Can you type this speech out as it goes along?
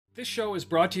This show is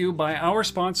brought to you by our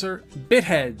sponsor,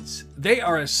 BitHeads. They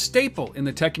are a staple in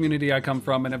the tech community I come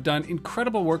from and have done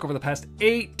incredible work over the past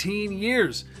 18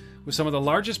 years with some of the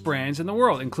largest brands in the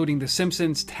world, including The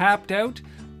Simpsons Tapped Out,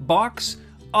 Box,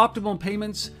 Optimal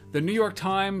Payments, The New York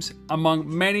Times, among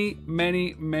many,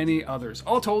 many, many others.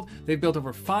 All told, they've built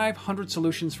over 500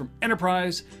 solutions from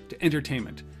enterprise to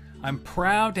entertainment. I'm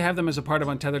proud to have them as a part of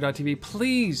Untether.tv.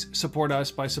 Please support us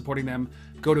by supporting them.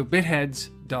 Go to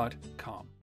bitheads.com.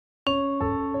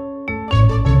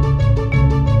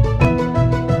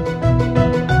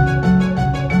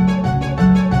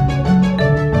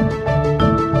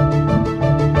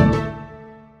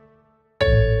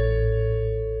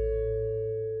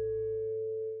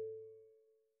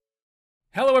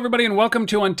 Hello, everybody, and welcome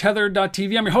to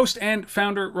Untether.tv. I'm your host and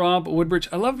founder, Rob Woodbridge.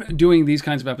 I love doing these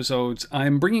kinds of episodes.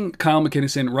 I'm bringing Kyle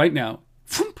McInnes in right now.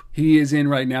 He is in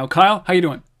right now. Kyle, how you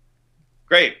doing?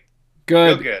 Great.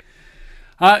 Good. Real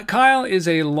good. Kyle is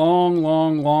a long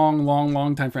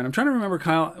time friend. I'm trying to remember,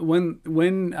 Kyle, when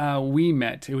we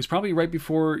met. It was probably right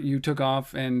before you took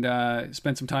off and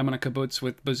spent some time on a kibbutz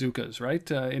with bazookas,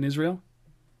 right, in Israel?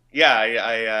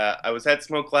 Yeah, I was at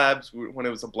Smoke Labs when it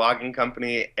was a blogging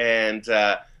company, and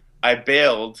I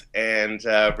bailed and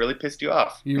really pissed you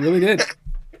off. You really did.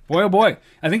 Boy, oh boy.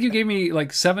 I think you gave me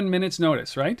like 7 minutes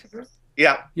notice, right?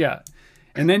 Yeah. Yeah.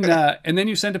 And then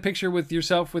you sent a picture with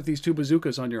yourself with these two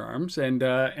bazookas on your arms, and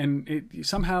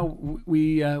somehow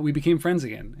we became friends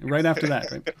again right after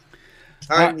that, right?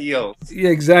 Time heals. Yeah,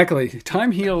 exactly.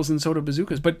 Time heals, and so do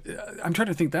bazookas. But I'm trying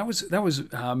to think. That was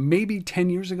maybe 10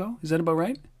 years ago. Is that about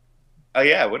right? Oh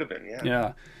yeah, it would have been. Yeah.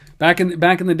 Yeah. Back in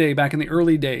the day, back in the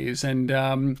early days, and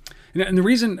the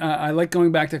reason I like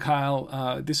going back to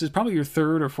Kyle, this is probably your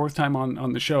third or fourth time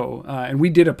on the show, and we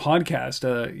did a podcast.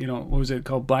 What was it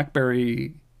called?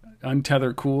 BlackBerry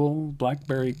Untether Cool,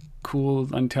 BlackBerry Cool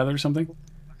Untether something.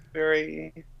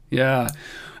 Very. Yeah,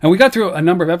 and we got through a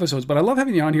number of episodes, but I love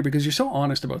having you on here because you're so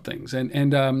honest about things.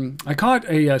 And I caught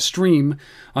a stream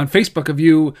on Facebook of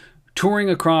you touring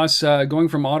across, going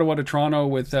from Ottawa to Toronto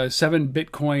with 7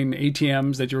 Bitcoin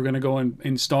ATMs that you were going to go and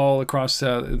install across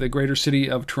the greater city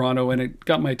of Toronto. And it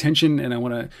got my attention, and I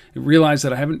want to realize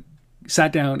that I haven't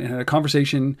sat down and had a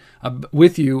conversation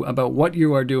with you about what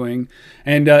you are doing.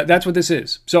 And that's what this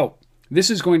is. So this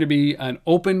is going to be an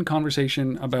open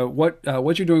conversation about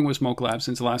what you're doing with Smoke Labs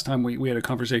since the last time we had a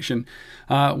conversation,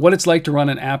 what it's like to run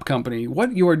an app company,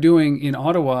 what you are doing in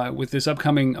Ottawa with this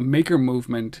upcoming maker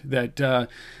movement that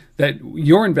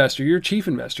your chief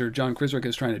investor, John Krizwick,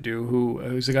 is trying to do, who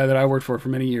is a guy that I worked for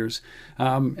many years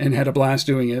and had a blast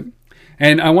doing it.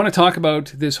 And I want to talk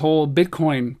about this whole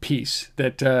Bitcoin piece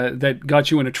that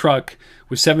got you in a truck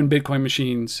with 7 Bitcoin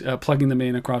machines, plugging them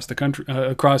in across the country,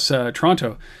 across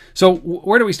Toronto. So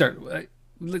where do we start?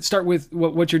 Let's start with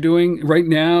what you're doing right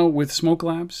now with Smoke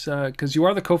Labs, because you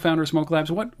are the co-founder of Smoke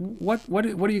Labs. What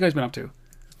have you guys been up to?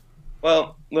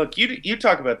 Well, look, you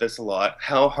talk about this a lot,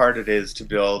 how hard it is to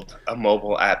build a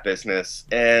mobile app business,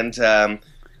 and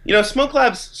Smoke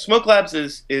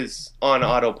Labs is on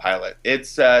autopilot.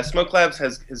 It's Smoke Labs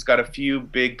has got a few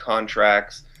big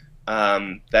contracts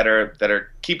that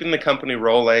are keeping the company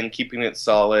rolling, keeping it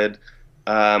solid.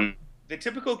 The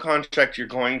typical contract you're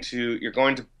going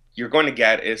to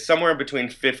get is somewhere between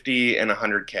 50 and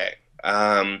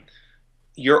 100K.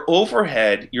 Your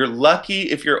overhead, you're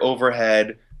lucky if your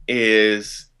overhead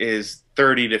is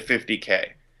 30 to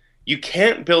 50K. You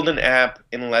can't build an app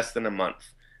in less than a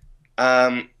month.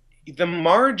 The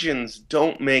margins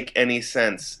don't make any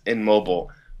sense in mobile,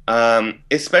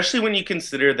 especially when you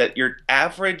consider that your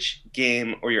average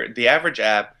game or the average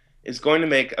app is going to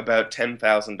make about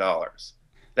 $10,000.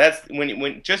 That's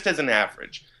when just as an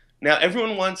average. Now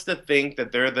everyone wants to think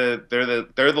that they're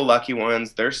the lucky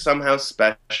ones. They're somehow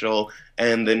special,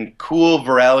 and then cool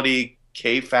virality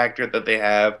K factor that they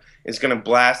have is going to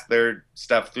blast their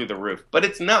stuff through the roof. But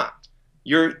it's not.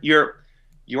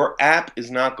 Your app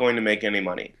is not going to make any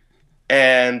money.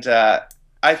 And I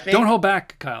think, don't hold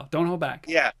back, Kyle. Don't hold back.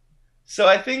 Yeah. So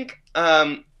I think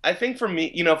for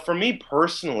me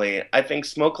personally, I think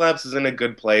Smoke Labs is in a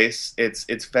good place.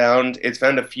 It's found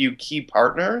a few key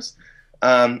partners.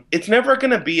 It's never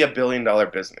going to be $1 billion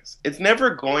business. It's never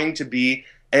going to be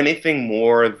anything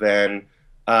more than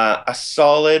a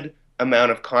solid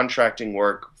amount of contracting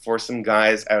work for some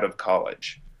guys out of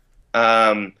college.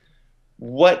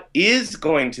 What is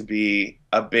going to be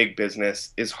a big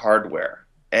business is hardware.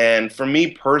 And for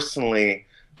me personally,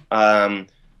 I'm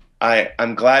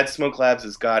glad Smoke Labs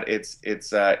has got its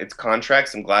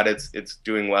contracts. I'm glad it's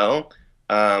doing well.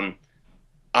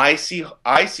 I see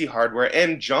hardware,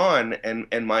 and John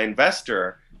and my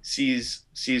investor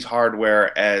sees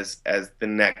hardware as the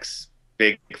next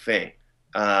big thing,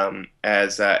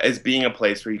 as being a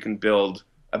place where you can build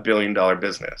 $1 billion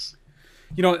business.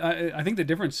 You know, I think the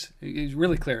difference is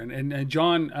really clear. And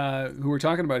John, who we're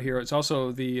talking about here, is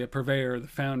also the purveyor, the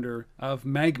founder of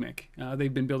Magmic.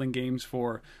 They've been building games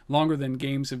for longer than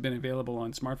games have been available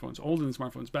on smartphones, older than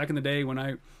smartphones. Back in the day when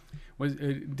I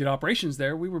did operations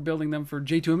there, we were building them for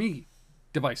J2ME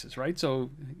devices, right? So,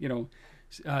 you know,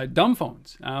 dumb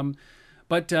phones.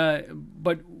 But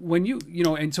when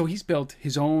and so he's built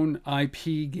his own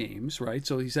IP games, right?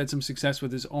 So he's had some success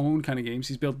with his own kind of games.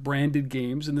 He's built branded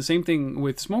games, and the same thing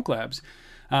with Smoke Labs.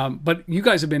 But you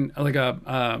guys have been like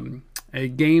a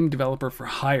game developer for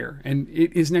hire, and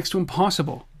it is next to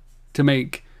impossible to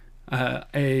make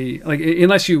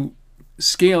unless you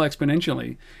scale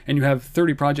exponentially and you have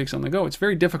 30 projects on the go. It's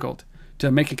very difficult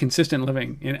to make a consistent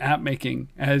living in app making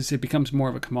as it becomes more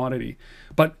of a commodity.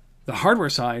 But the hardware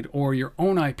side or your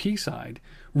own IP side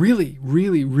really,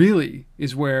 really, really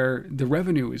is where the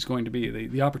revenue is going to be,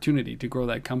 the opportunity to grow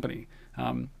that company.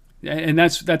 And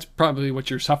that's probably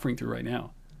what you're suffering through right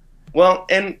now. Well,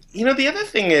 and you know, the other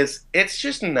thing is, it's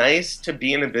just nice to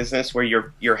be in a business where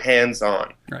you're hands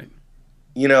on. Right.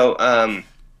 You know,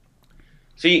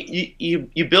 so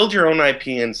you build your own IP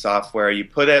and software. You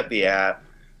put out the app.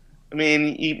 I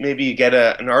mean, maybe you get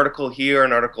an article here,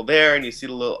 an article there, and you see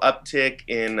a little uptick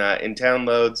in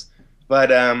downloads.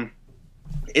 But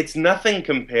it's nothing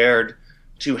compared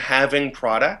to having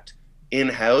product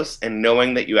in-house and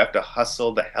knowing that you have to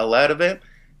hustle the hell out of it.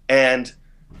 And,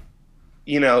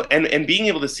 you know, and being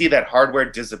able to see that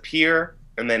hardware disappear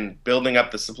and then building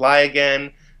up the supply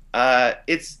again.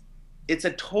 It's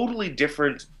a totally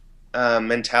different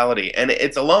mentality, and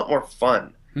it's a lot more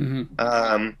fun.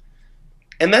 Mm-hmm.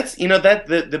 And that's, you know, that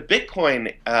the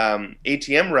Bitcoin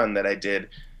ATM run that I did,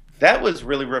 that was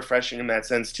really refreshing in that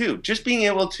sense too. Just being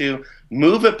able to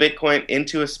move a Bitcoin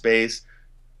into a space,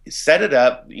 set it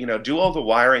up, you know, do all the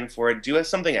wiring for it, do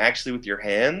something actually with your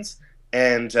hands,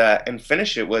 and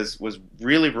finish it was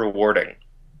really rewarding.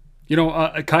 You know,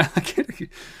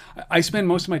 I spend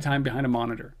most of my time behind a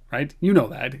monitor, right? You know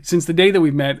that. Since the day that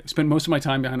we've met, I spend most of my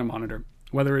time behind a monitor,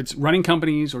 whether it's running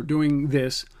companies or doing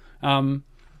this. So,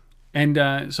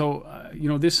 you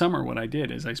know, this summer what I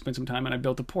did is I spent some time and I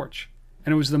built a porch.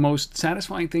 And it was the most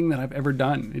satisfying thing that I've ever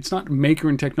done. It's not maker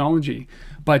and technology,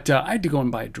 but I had to go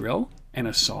and buy a drill and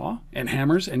a saw and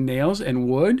hammers and nails and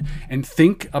wood and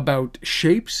think about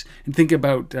shapes and think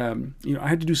about, you know, I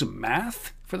had to do some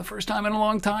math for the first time in a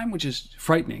long time, which is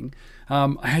frightening.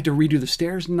 I had to redo the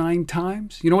stairs 9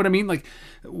 times. You know what I mean? Like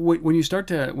when you start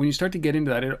to get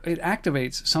into that, it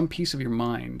activates some piece of your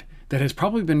mind that has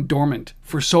probably been dormant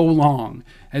for so long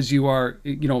as you are,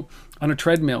 you know, on a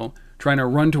treadmill trying to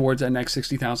run towards that next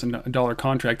 $60,000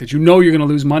 contract that you know you're going to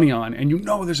lose money on, and you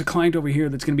know there's a client over here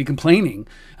that's going to be complaining,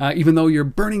 even though you're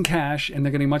burning cash and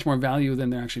they're getting much more value than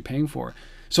they're actually paying for.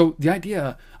 So the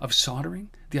idea of soldering,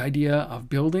 the idea of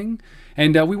building,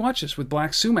 and we watched this with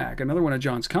Black Sumac, another one of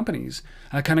John's companies,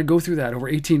 kind of go through that over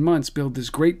 18 months, build this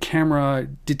great camera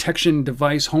detection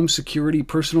device, home security,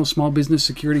 personal small business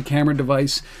security camera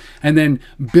device, and then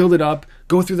build it up,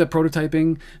 go through the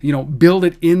prototyping, you know, build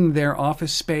it in their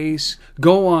office space,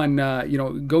 go on, you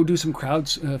know, go do some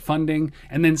crowdfunding,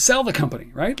 and then sell the company,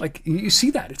 right? Like you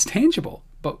see that, it's tangible.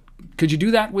 But could you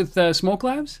do that with Smoke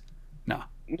Labs? No.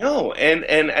 No,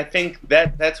 and I think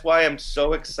that's why I'm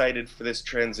so excited for this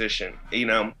transition. You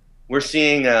know, we're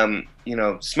seeing, you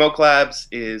know, Smoke Labs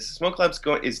is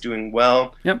doing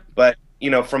well. Yep. But you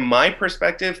know, from my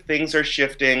perspective, things are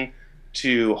shifting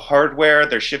to hardware.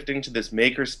 They're shifting to this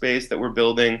maker space that we're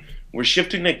building. We're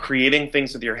shifting to creating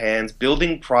things with your hands,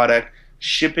 building product,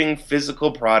 shipping physical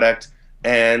product,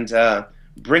 and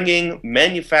bringing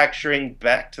manufacturing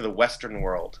back to the Western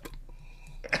world.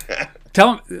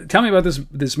 Tell me about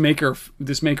this maker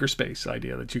space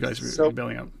idea that you guys are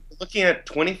building up. Looking at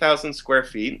 20,000 square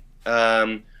feet,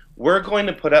 we're going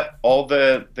to put up all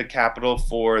the capital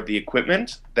for the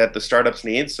equipment that the startups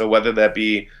need. So whether that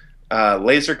be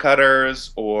laser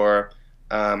cutters or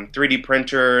 3D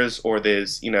printers or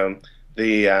there's, you know,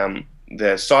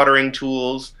 the soldering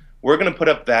tools, we're going to put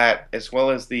up that as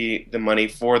well as the money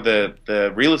for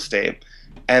the real estate,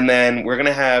 and then we're going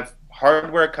to have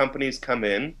hardware companies come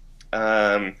in.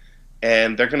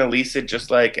 And they're going to lease it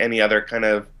just like any other kind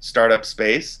of startup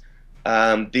space.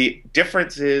 The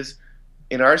difference is,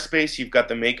 in our space, you've got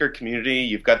the maker community,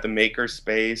 you've got the maker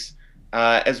space,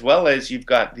 as well as you've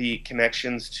got the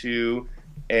connections to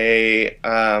a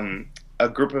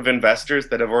group of investors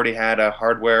that have already had a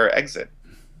hardware exit.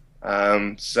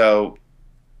 So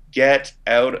get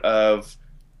out of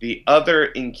the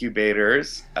other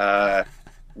incubators.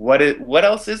 What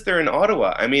else is there in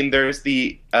Ottawa? I mean, there's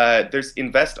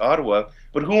Invest Ottawa,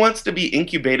 but who wants to be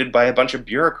incubated by a bunch of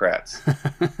bureaucrats?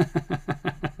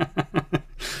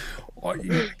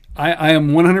 I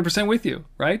am 100% with you,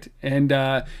 right? And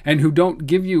who don't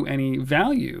give you any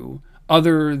value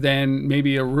other than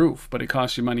maybe a roof, but it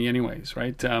costs you money anyways,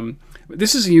 right?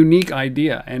 This is a unique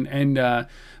idea,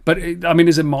 but I mean,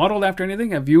 is it modeled after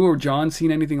anything? Have you or John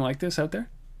seen anything like this out there?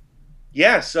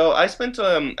 Yeah, so I spent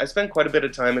quite a bit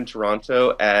of time in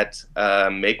Toronto at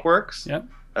MakeWorks, Yep.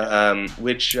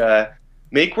 which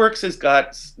MakeWorks has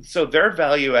got. So their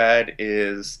value add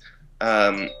is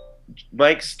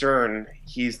Mike Stern.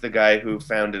 He's the guy who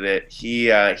founded it. He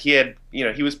had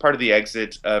he was part of the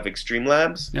exit of Extreme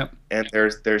Labs, Yep. and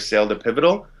their sale to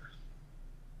Pivotal.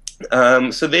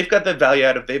 So they've got the value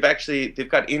add of they've got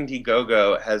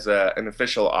Indiegogo has an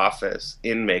official office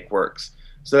in MakeWorks.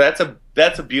 So that's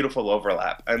a beautiful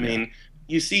overlap. I mean,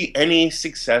 you see any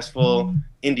successful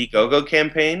Indiegogo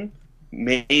campaign,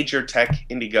 major tech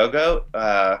Indiegogo,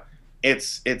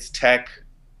 it's tech,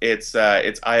 it's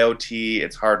IoT,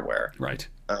 it's hardware. Right.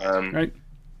 Right.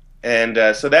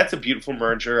 And so that's a beautiful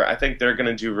merger. I think they're going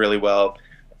to do really well.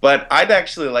 But I'd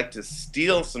actually like to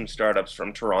steal some startups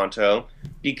from Toronto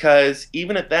because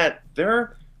even at that,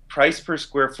 their price per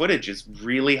square footage is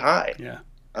really high.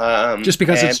 Yeah. Just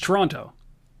because it's Toronto.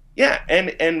 Yeah,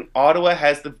 and Ottawa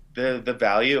has the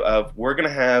value of we're going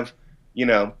to have,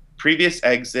 previous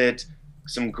exit,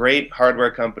 some great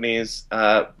hardware companies,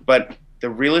 but the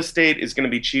real estate is going to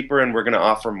be cheaper and we're going to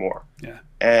offer more. Yeah.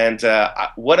 And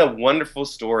what a wonderful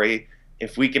story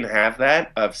if we can have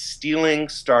that of stealing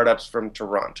startups from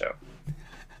Toronto.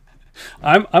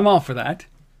 I'm all for that.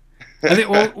 I think,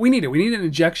 well, we need it. We need an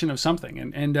injection of something.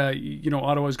 And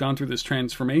Ottawa's gone through this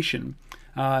transformation.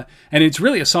 And it's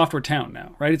really a software town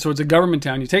now, right? So it's a government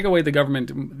town. You take away the government,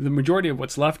 the majority of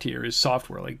what's left here is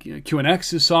software. Like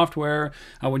QNX is software.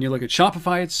 When you look at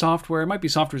Shopify, it's software. It might be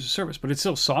software as a service, but it's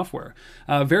still software.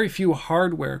 Very few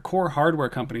core hardware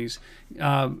companies,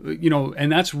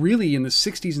 and that's really in the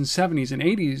 60s and 70s and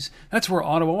 80s. That's where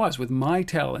Ottawa was with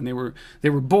Mitel, and they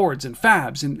were boards and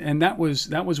fabs, and that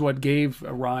was what gave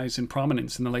a rise in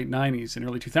prominence in the late 90s and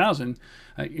early 2000,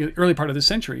 early part of the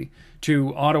century,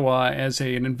 to Ottawa as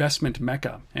an investment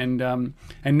mecca. And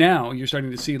now you're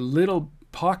starting to see little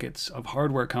pockets of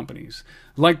hardware companies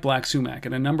like Black Sumac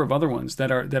and a number of other ones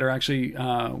that are actually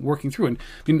working through. And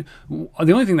I mean,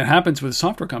 the only thing that happens with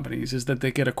software companies is that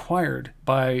they get acquired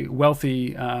by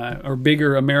wealthy or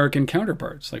bigger American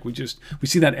counterparts. Like we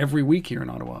see that every week here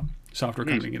in Ottawa, software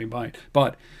company getting bought.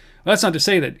 But that's not to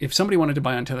say that if somebody wanted to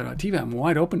buy Untether.tv, I'm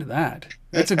wide open to that.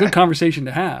 That's a good conversation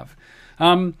to have.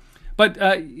 But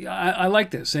I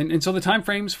like this. And so the time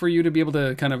frames for you to be able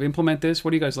to kind of implement this,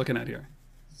 what are you guys looking at here?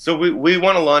 So we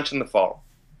want to launch in the fall.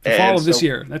 The fall of this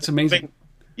year. That's amazing.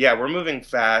 We're moving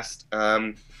fast. I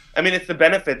mean, it's the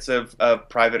benefits of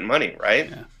private money,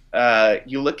 right? Yeah.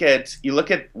 You look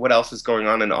at what else is going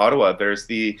on in Ottawa. There's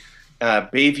the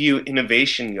Bayview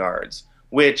Innovation Yards,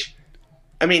 which,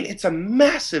 I mean, it's a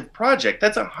massive project.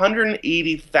 That's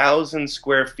 180,000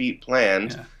 square feet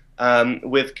planned. Yeah.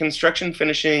 With construction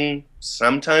finishing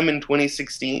sometime in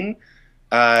 2016.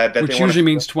 Which usually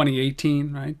means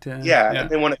 2018, right? Yeah,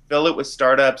 they want to fill it with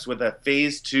startups with a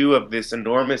phase 2 of this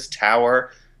enormous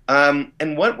tower.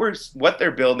 And what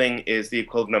they're building is the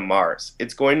equivalent of Mars.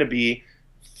 It's going to be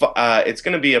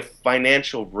a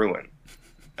financial ruin.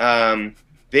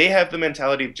 They have the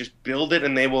mentality of just build it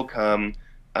and they will come.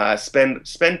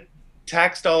 Spend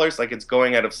tax dollars like it's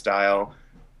going out of style.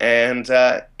 And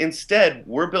instead,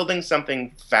 we're building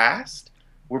something fast.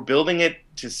 We're building it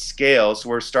to scale. So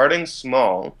we're starting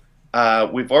small.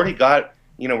 We've already got,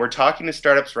 we're talking to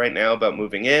startups right now about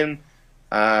moving in.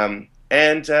 And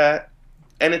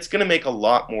it's going to make a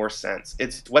lot more sense.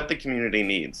 It's what the community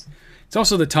needs. It's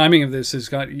also the timing of this has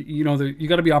got, you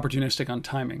got to be opportunistic on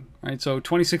timing, right? So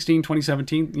 2016,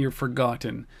 2017, you're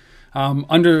forgotten.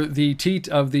 Under the teat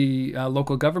of the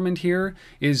local government here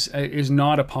is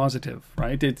not a positive,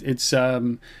 right? It's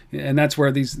and that's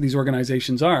where these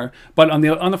organizations are. But on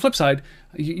the flip side,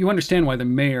 you understand why the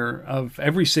mayor of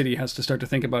every city has to start to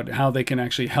think about how they can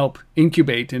actually help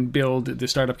incubate and build the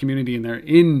startup community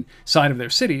inside of their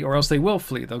city, or else they will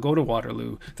flee. They'll go to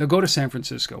Waterloo. They'll go to San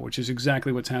Francisco, which is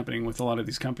exactly what's happening with a lot of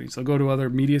these companies. They'll go to other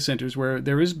media centers where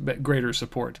there is greater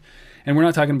support. And we're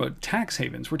not talking about tax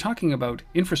havens. We're talking about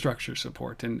infrastructure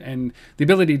support and the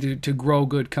ability to grow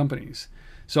good companies.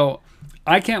 So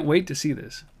I can't wait to see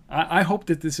this. I hope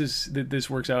that this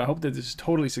works out. I hope that this is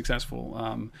totally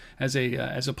successful as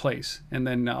a place, and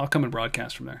then I'll come and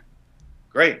broadcast from there.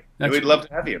 Great. We'd love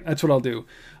to have you. That's what I'll do.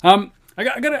 I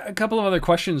got a couple of other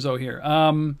questions though here.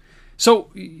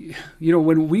 So,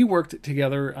 when we worked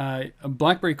together,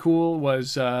 BlackBerry Cool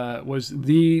was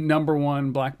the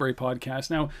 #1 BlackBerry podcast.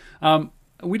 Now,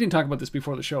 we didn't talk about this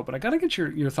before the show, but I got to get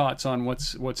your thoughts on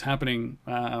what's happening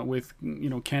with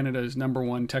Canada's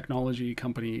 #1 technology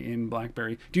company in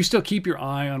BlackBerry. Do you still keep your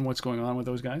eye on what's going on with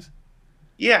those guys?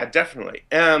 Yeah, definitely.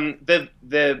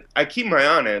 I keep my eye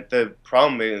on it. The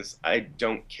problem is I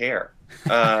don't care.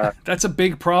 That's a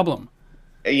big problem.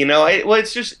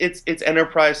 It's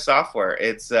enterprise software.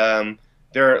 It's they're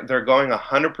going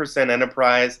 100%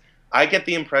 enterprise. I get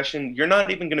the impression you're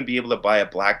not even going to be able to buy a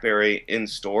BlackBerry in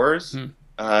stores.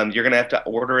 You're going to have to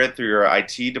order it through your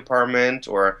IT department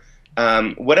or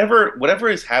whatever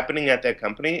is happening at that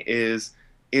company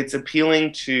it's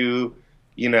appealing to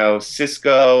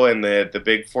Cisco and the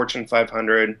big Fortune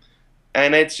 500,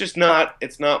 and it's just not.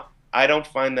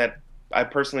 I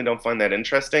personally don't find that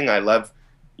interesting. I love.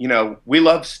 We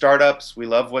love startups. We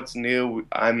love what's new.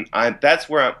 That's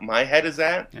where my head is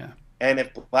at. Yeah. And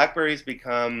if BlackBerry's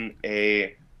become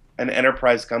an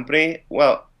enterprise company,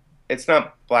 well, it's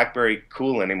not BlackBerry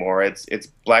Cool anymore. It's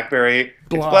BlackBerry.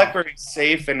 Blah. It's BlackBerry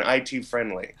safe and IT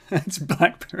friendly. It's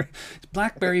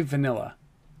BlackBerry vanilla.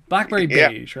 BlackBerry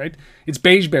beige, right? It's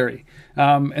beigeberry.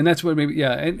 And that's what maybe,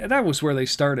 and that was where they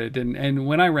started. And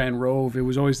when I ran Rove, it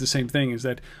was always the same thing, is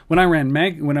that when I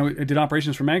did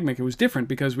operations for Magmic, it was different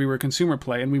because we were a consumer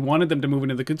play and we wanted them to move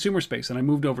into the consumer space. And I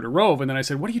moved over to Rove and then I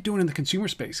said, what are you doing in the consumer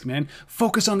space, man?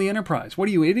 Focus on the enterprise. What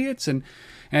are you, idiots? And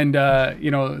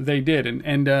they did.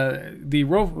 And the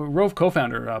Rove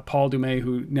co-founder, Paul Dumais,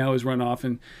 who now has run off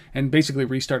and basically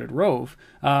restarted Rove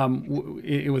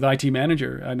with IT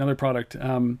Manager, another product.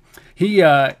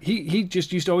 He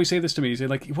just used to always say this to me. He said,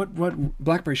 like, what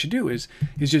BlackBerry should do is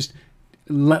just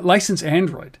license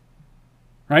Android.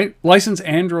 Right? License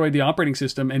Android, the operating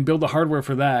system, and build the hardware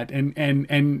for that,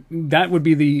 and that would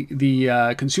be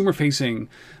the consumer-facing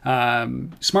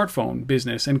smartphone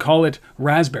business, and call it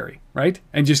Raspberry, right?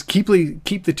 And just keep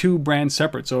the two brands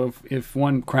separate. So if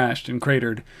one crashed and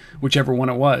cratered, whichever one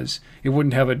it was, it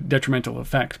wouldn't have a detrimental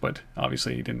effect. But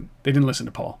obviously, they didn't listen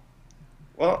to Paul.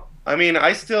 Well, I mean,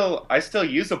 I still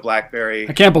use a BlackBerry.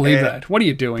 I can't believe that. What are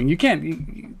you doing? You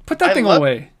put that thing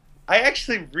away. I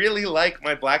actually really like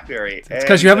my BlackBerry. It's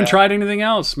because you haven't tried anything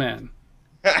else, man.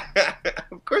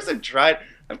 Of course I've tried.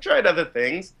 I've tried other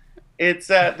things. It's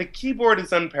the keyboard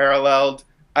is unparalleled.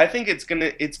 I think it's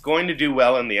going to do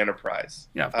well in the enterprise.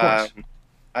 Yeah, of course.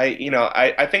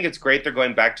 I think it's great they're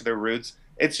going back to their roots.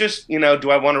 It's just,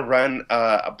 do I want to run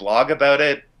a blog about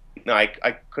it? No,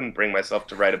 I couldn't bring myself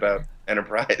to write about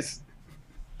enterprise.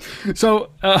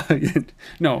 So,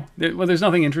 no, there's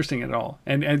nothing interesting at all.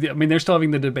 And I mean, they're still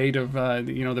having the debate of,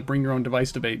 the bring your own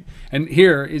device debate. And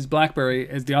here is BlackBerry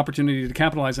as the opportunity to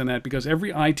capitalize on that, because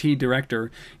every IT director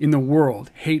in the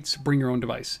world hates bring your own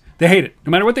device. They hate it.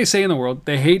 No matter what they say in the world,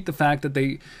 they hate the fact that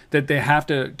they have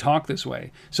to talk this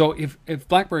way. So if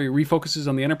BlackBerry refocuses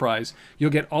on the enterprise, you'll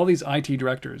get all these IT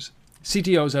directors,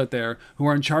 CTOs out there who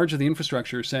are in charge of the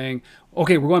infrastructure saying,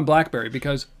 okay, we're going BlackBerry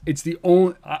because it's the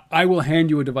only, I will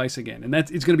hand you a device again. And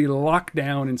it's going to be locked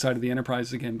down inside of the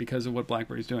enterprise again because of what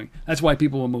BlackBerry is doing. That's why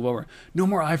people will move over. No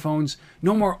more iPhones,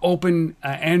 no more open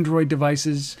Android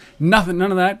devices, nothing,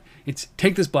 none of that. It's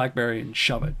take this BlackBerry and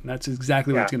shove it. And that's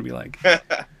exactly what it's going to be like.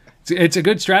 It's a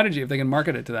good strategy if they can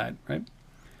market it to that, right?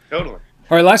 Totally.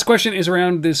 All right, last question is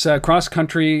around this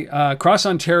cross-country,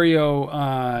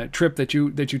 cross-Ontario trip that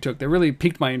you took. That really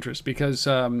piqued my interest because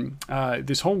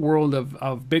this whole world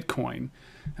of Bitcoin,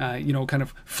 kind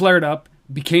of flared up,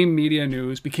 became media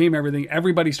news, became everything.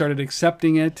 Everybody started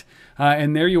accepting it,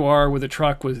 and there you are with a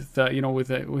truck with,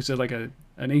 was it like an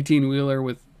 18-wheeler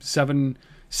with seven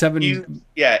huge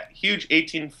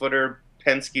 18-footer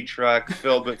Penske truck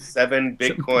filled with 7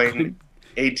 Bitcoin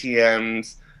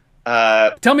ATMs.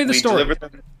 Tell me the story.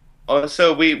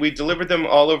 So we delivered them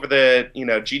all over the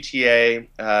GTA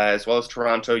as well as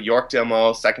Toronto, Yorkdale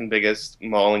Mall, second biggest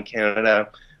mall in Canada,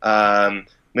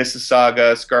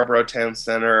 Mississauga, Scarborough Town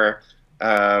Center,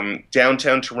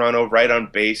 downtown Toronto, right on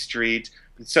Bay Street.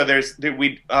 So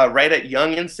right at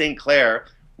Yonge and St. Clair,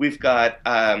 we've got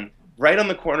right on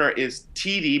the corner is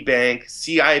TD Bank,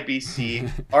 CIBC,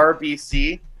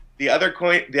 RBC. The other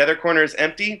corner is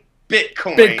empty.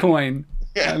 Bitcoin.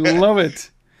 I love it.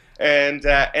 And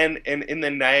in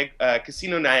the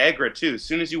Casino Niagara too. As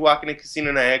soon as you walk into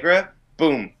Casino Niagara,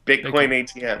 boom, Bitcoin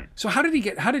ATM.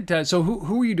 So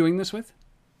who were you doing this with?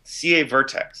 CA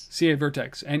Vertex. CA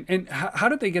Vertex. And how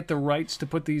did they get the rights to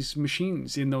put these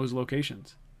machines in those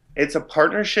locations? It's a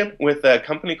partnership with a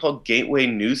company called Gateway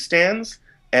Newsstands.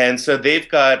 And so they've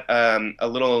got a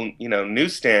little,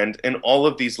 newsstand in all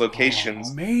of these Oh,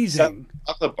 locations, amazing.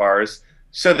 chocolate bars.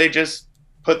 So they just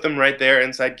put them right there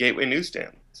inside Gateway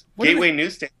newsstands. What are Gateway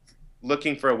newsstands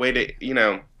looking for a way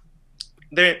to,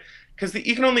 they because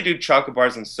you can only do chocolate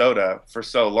bars and soda for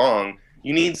so long.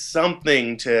 You need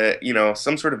something to,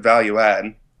 some sort of value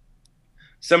add,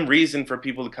 some reason for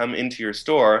people to come into your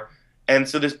store. And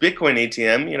so this Bitcoin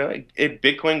ATM,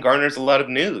 Bitcoin garners a lot of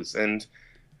news, and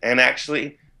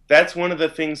actually that's one of the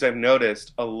things I've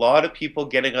noticed. A lot of people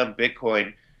getting on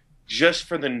Bitcoin just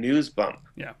for the news bump.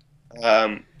 Yeah.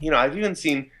 I've even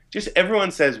seen just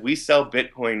everyone says we sell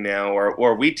Bitcoin now,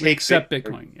 or we take accept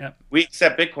Bitcoin. Yeah. We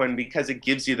accept Bitcoin because it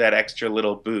gives you that extra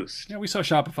little boost. Yeah, we saw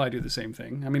Shopify do the same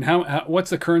thing. I mean, what's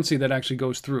the currency that actually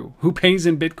goes through? Who pays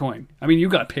in Bitcoin? I mean, you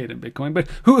got paid in Bitcoin, but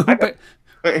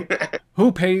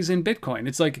who pays in Bitcoin?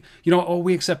 It's like,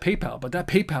 we accept PayPal, but that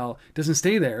PayPal doesn't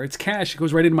stay there. It's cash. It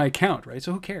goes right into my account, right?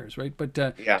 So who cares, right? But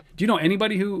yeah. Do you know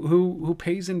anybody who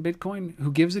pays in Bitcoin,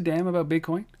 who gives a damn about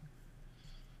Bitcoin?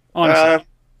 Honestly.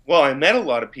 Well, I met a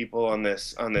lot of people on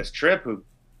this trip who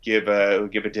give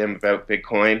a damn about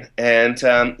Bitcoin, and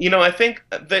I think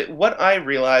that what I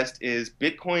realized is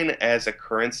Bitcoin as a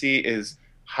currency is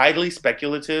highly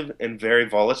speculative and very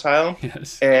volatile.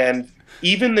 Yes. And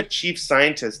even the chief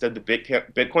scientist of the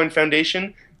Bitcoin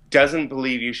Foundation doesn't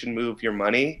believe you should move your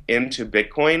money into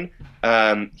Bitcoin.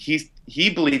 He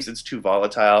believes it's too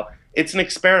volatile. It's an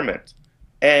experiment.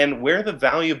 And where the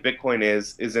value of Bitcoin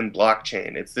is in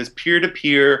blockchain. It's this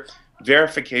peer-to-peer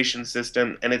verification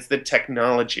system, and it's the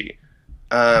technology.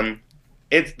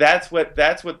 That's what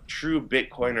true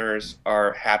Bitcoiners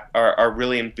are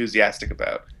really enthusiastic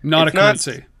about. Not a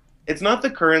currency. It's not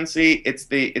the currency. It's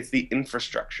the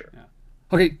infrastructure. Yeah.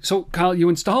 Okay, so Kyle, you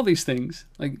install these things.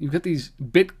 Like you've got these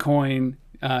Bitcoin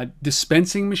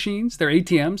dispensing machines. They're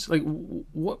ATMs. Like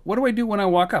what do I do when I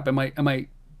walk up? Am I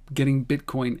getting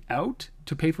Bitcoin out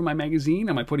to pay for my magazine?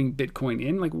 Am I putting Bitcoin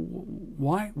in? Like,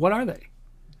 why? What are they?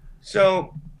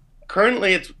 So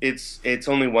currently, it's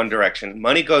only one direction.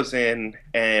 Money goes in,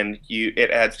 and it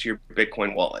adds to your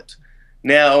Bitcoin wallet.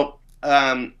 Now,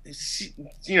 I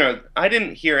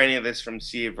didn't hear any of this from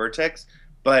CA Vertex,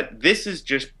 but this is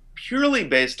just purely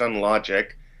based on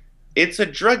logic. It's a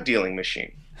drug dealing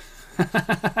machine.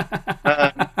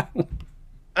 I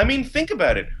mean, think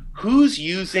about it. Who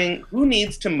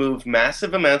needs to move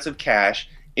massive amounts of cash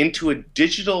into a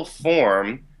digital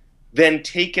form, then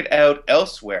take it out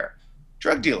elsewhere?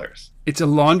 Drug dealers. It's a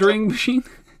laundering machine?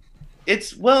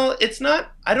 It's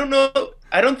not. I don't know.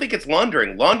 I don't think it's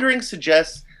laundering. Laundering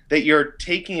suggests that you're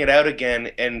taking it out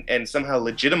again and somehow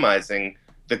legitimizing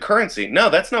the currency. No,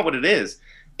 that's not what it is.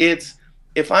 It's,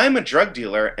 if I'm a drug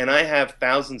dealer and I have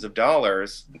thousands of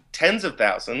dollars, tens of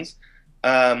thousands,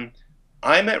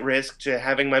 I'm at risk to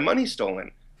having my money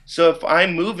stolen. So if I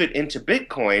move it into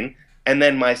Bitcoin and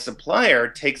then my supplier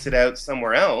takes it out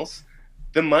somewhere else,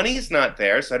 the money's not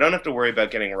there, so I don't have to worry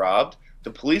about getting robbed.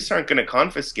 The police aren't going to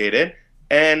confiscate it,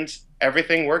 and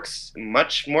everything works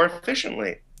much more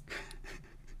efficiently.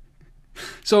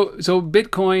 So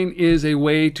Bitcoin is a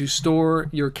way to store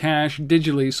your cash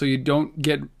digitally so you don't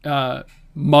get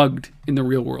mugged in the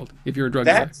real world if you're a drug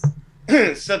dealer.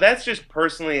 So that's just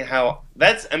personally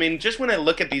just when I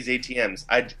look at these ATMs,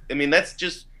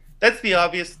 that's the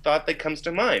obvious thought that comes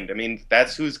to mind. I mean,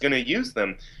 that's who's going to use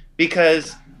them,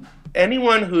 because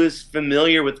anyone who is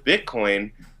familiar with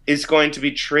Bitcoin is going to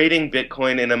be trading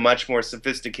Bitcoin in a much more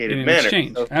sophisticated manner.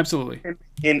 Exchange, so, absolutely.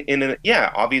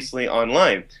 Obviously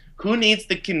online. Who needs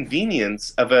the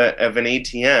convenience of an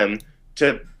ATM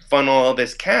to funnel all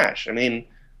this cash? I mean,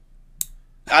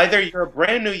 either you're a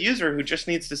brand new user who just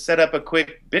needs to set up a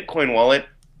quick Bitcoin wallet,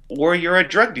 or you're a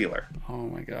drug dealer. Oh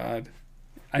my God.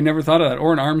 I never thought of that.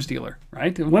 Or an arms dealer,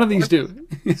 right? One of these two.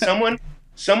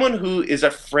 someone who is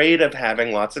afraid of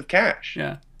having lots of cash.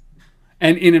 Yeah.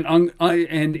 And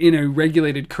in a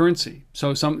regulated currency.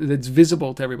 So something that's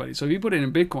visible to everybody. So if you put it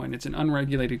in Bitcoin, it's an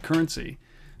unregulated currency.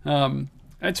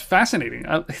 That's fascinating.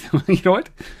 You know what?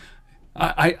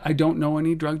 I don't know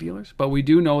any drug dealers, but we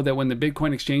do know that when the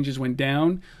Bitcoin exchanges went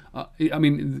down,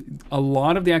 a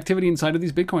lot of the activity inside of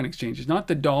these Bitcoin exchanges, not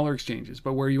the dollar exchanges,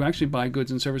 but where you actually buy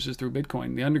goods and services through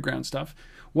Bitcoin, the underground stuff,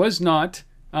 was not,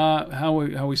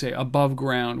 how we say, above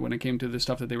ground when it came to the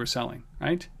stuff that they were selling,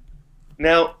 right?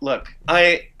 Now, look,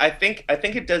 I think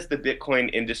it does the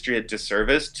Bitcoin industry a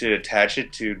disservice to attach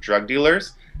it to drug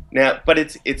dealers. Now, but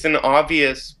it's an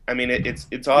obvious. I mean,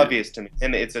 it's obvious to me,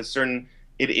 and it is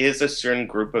a certain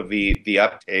group of the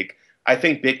uptake. I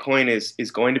think Bitcoin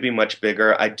is going to be much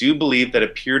bigger. I do believe that a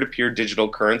peer-to-peer digital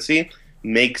currency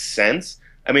makes sense.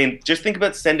 I mean, just think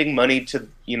about sending money to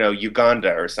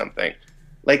Uganda or something.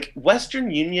 Like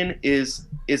Western Union is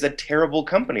a terrible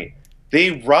company.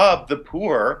 They rob the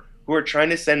poor who are trying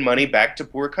to send money back to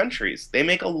poor countries. They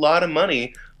make a lot of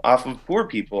money off of poor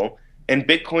people, and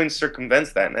Bitcoin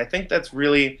circumvents that. And I think that's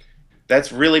really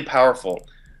powerful.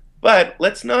 But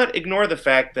let's not ignore the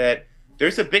fact that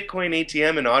there's a Bitcoin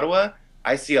ATM in Ottawa.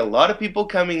 I see a lot of people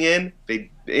coming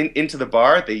into the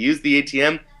bar. They use the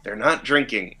ATM. They're not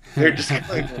drinking. They're just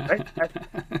going right back.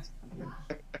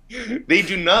 They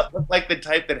do not look like the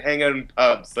type that hang out in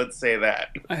pubs. Let's say that.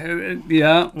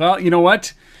 Yeah. Well, you know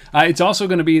what? It's also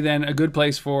going to be then a good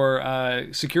place for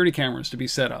security cameras to be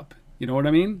set up. You know what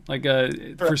I mean? Like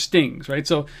for stings, right?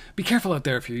 So be careful out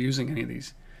there if you're using any of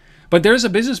these. But there's a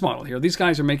business model here. These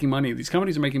guys are making money. These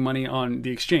companies are making money on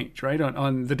the exchange, right?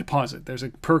 On the deposit. There's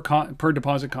a per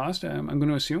deposit cost. I'm going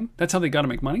to assume that's how they got to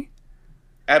make money.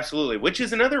 Absolutely. Which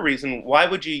is another reason why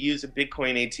would you use a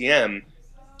Bitcoin ATM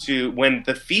when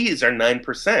the fees are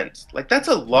 9%? Like that's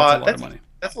a lot. That's a lot of money.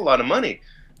 That's a lot of money.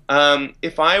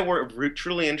 If I were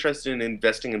truly interested in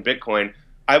investing in Bitcoin,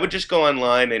 I would just go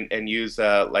online and use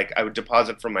like I would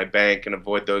deposit from my bank and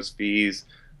avoid those fees.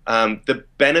 The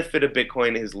benefit of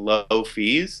Bitcoin is low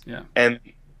fees, and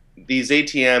these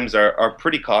ATMs are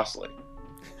pretty costly.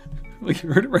 Well,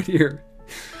 you heard it right here.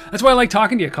 That's why I like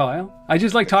talking to you, Kyle. I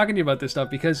just like talking to you about this stuff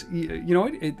because you know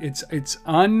what? It's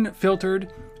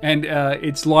unfiltered and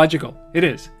it's logical. It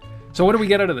is. So what do we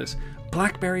get out of this?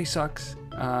 BlackBerry sucks.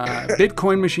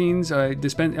 Bitcoin machines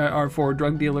are for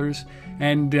drug dealers.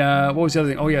 And what was the other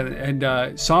thing? Oh yeah,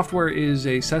 and software is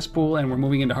a cesspool, and we're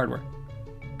moving into hardware.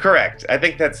 Correct. I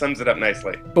think that sums it up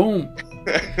nicely. Boom.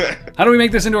 How do we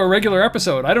make this into a regular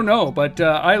episode? I don't know, but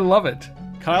I love it.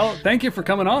 Kyle, thank you for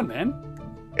coming on, man.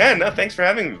 Yeah, no, thanks for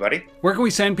having me, buddy. Where can we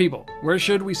send people? Where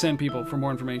should we send people for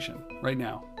more information right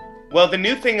now? Well, the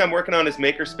new thing I'm working on is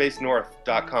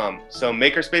makerspacenorth.com. So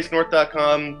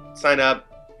makerspacenorth.com, sign up,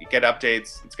 you get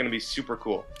updates. It's going to be super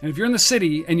cool. And if you're in the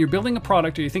city and you're building a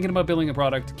product or you're thinking about building a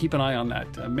product, keep an eye on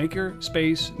that.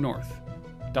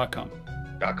 Makerspacenorth.com.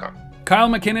 Kyle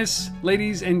McInnes,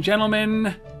 ladies and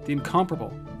gentlemen, the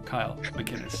incomparable Kyle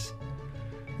McInnes.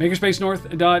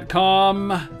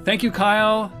 Makerspacenorth.com. Thank you,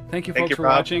 Kyle. Thank you, folks, for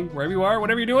watching. Wherever you are,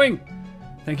 whatever you're doing.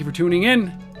 Thank you for tuning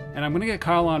in. And I'm going to get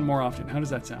Kyle on more often. How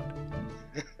does that sound?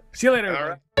 See you later. All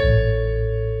right.